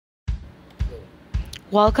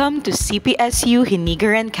Welcome to CPSU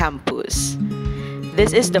Hinigaran campus.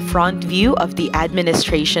 This is the front view of the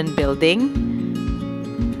administration building.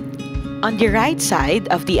 On the right side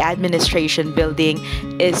of the administration building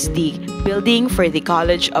is the building for the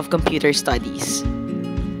College of Computer Studies.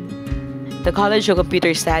 The College of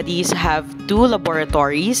Computer Studies have two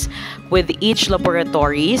laboratories. With each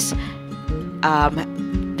laboratories,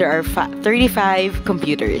 there are 35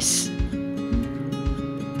 computers.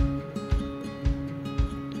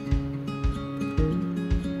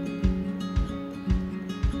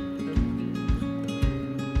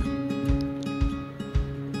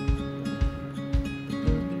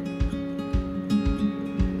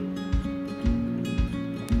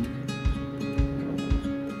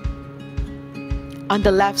 On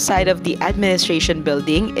the left side of the administration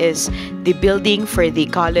building is the building for the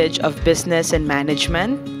College of Business and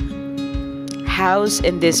Management. Housed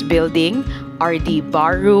in this building are the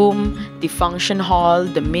bar room, the function hall,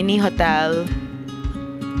 the mini hotel.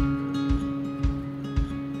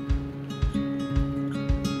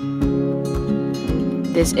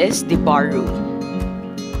 This is the bar room.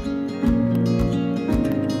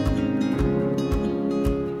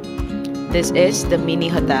 This is the mini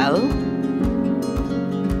hotel.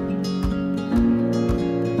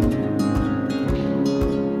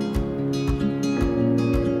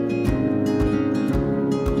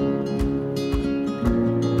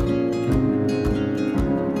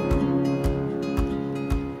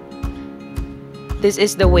 This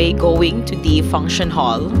is the way going to the function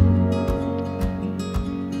hall.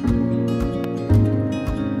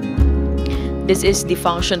 This is the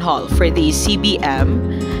function hall for the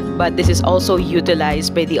CBM, but this is also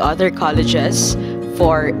utilized by the other colleges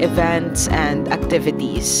for events and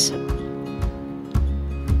activities.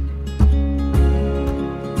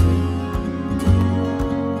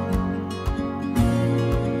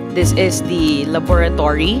 This is the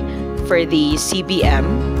laboratory for the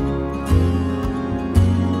CBM.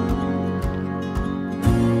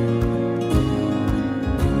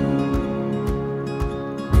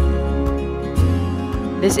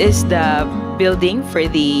 This is the building for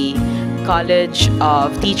the College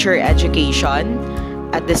of Teacher Education.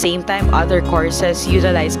 At the same time, other courses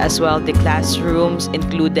utilize as well the classrooms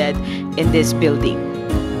included in this building.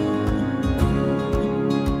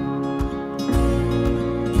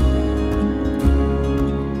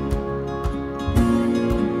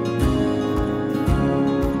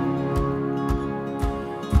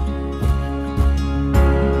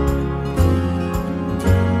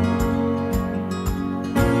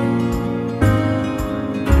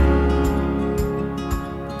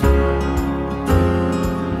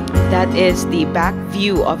 That is the back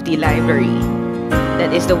view of the library.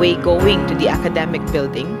 That is the way going to the academic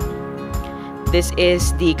building. This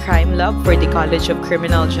is the crime lab for the College of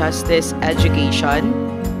Criminal Justice Education.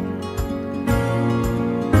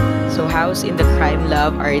 So housed in the crime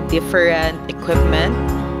lab are different equipment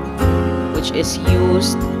which is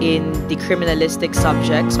used in the criminalistic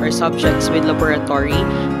subjects or subjects with laboratory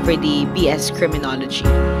for the BS Criminology.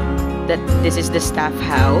 This is the staff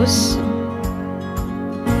house.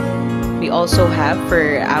 We also have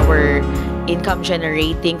for our income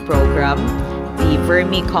generating program the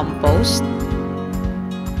vermicompost.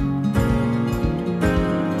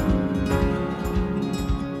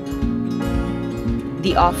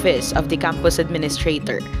 The office of the campus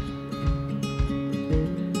administrator.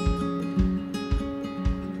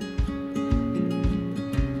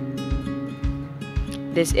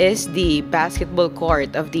 This is the basketball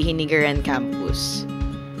court of the Hinigaran campus.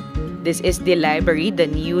 This is the library, the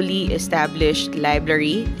newly established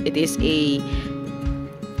library. It is a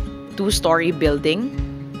two-story building.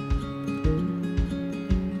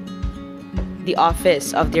 The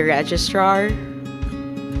office of the registrar.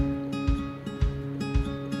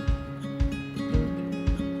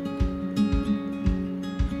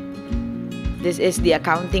 This is the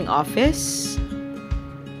accounting office.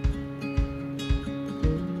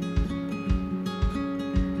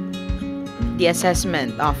 The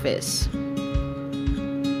assessment office.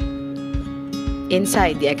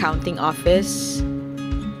 Inside the accounting office.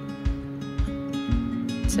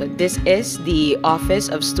 So this is the Office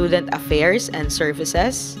of Student Affairs and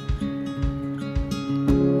Services.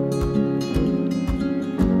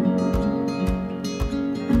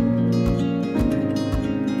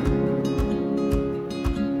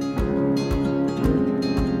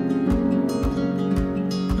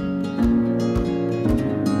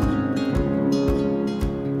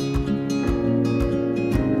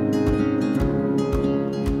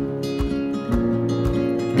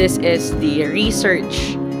 This is the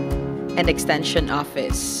Research and Extension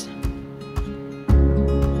Office.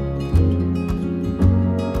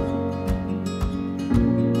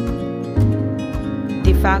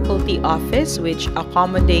 faculty office, which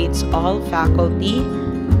accommodates all faculty,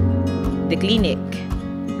 the clinic.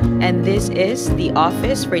 And this is the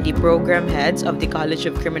office for the program heads of the College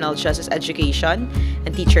of Criminal Justice Education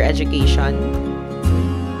and Teacher Education.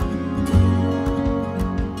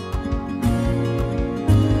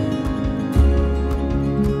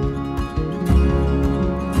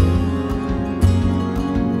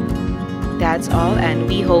 That's all, and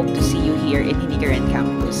we hope to see you here in Hinigaran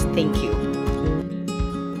campus. Thank you.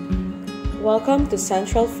 Welcome to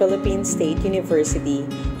Central Philippine State University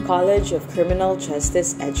College of Criminal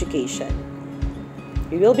Justice Education.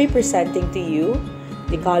 We will be presenting to you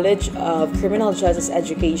the College of Criminal Justice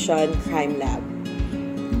Education Crime Lab.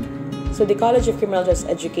 So the College of Criminal Justice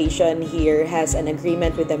Education here has an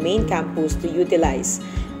agreement with the main campus to utilize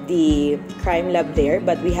the crime lab there,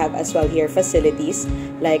 but we have as well here facilities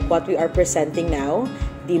like what we are presenting now,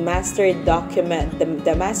 the master document,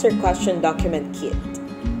 the master question document kit.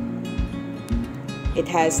 It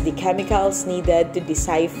has the chemicals needed to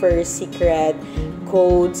decipher secret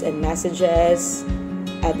codes and messages.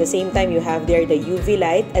 At the same time, you have there the UV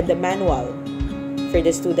light and the manual for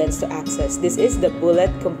the students to access. This is the bullet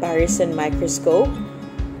comparison microscope.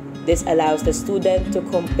 This allows the student to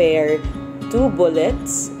compare two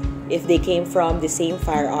bullets if they came from the same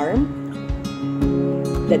firearm.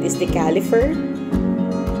 That is the caliper.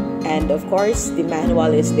 And of course, the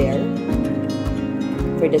manual is there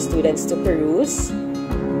for the students to peruse.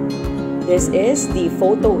 This is the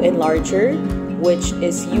photo enlarger, which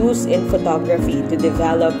is used in photography to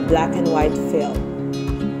develop black and white film.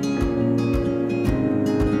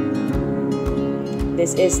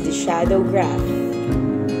 This is the shadow graph,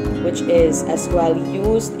 which is as well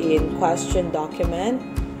used in question document.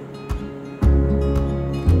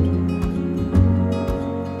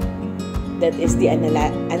 That is the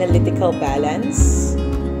analytical balance,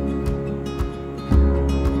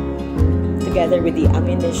 together with the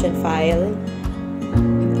ammunition file.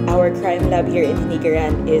 Our crime lab here in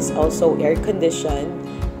Hinigaran is also air-conditioned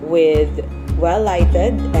with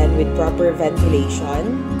well-lighted and with proper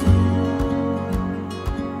ventilation.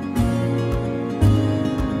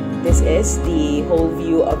 This is the whole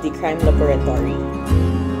view of the crime laboratory.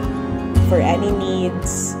 For any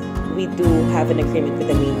needs, we do have an agreement with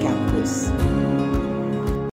the main campus.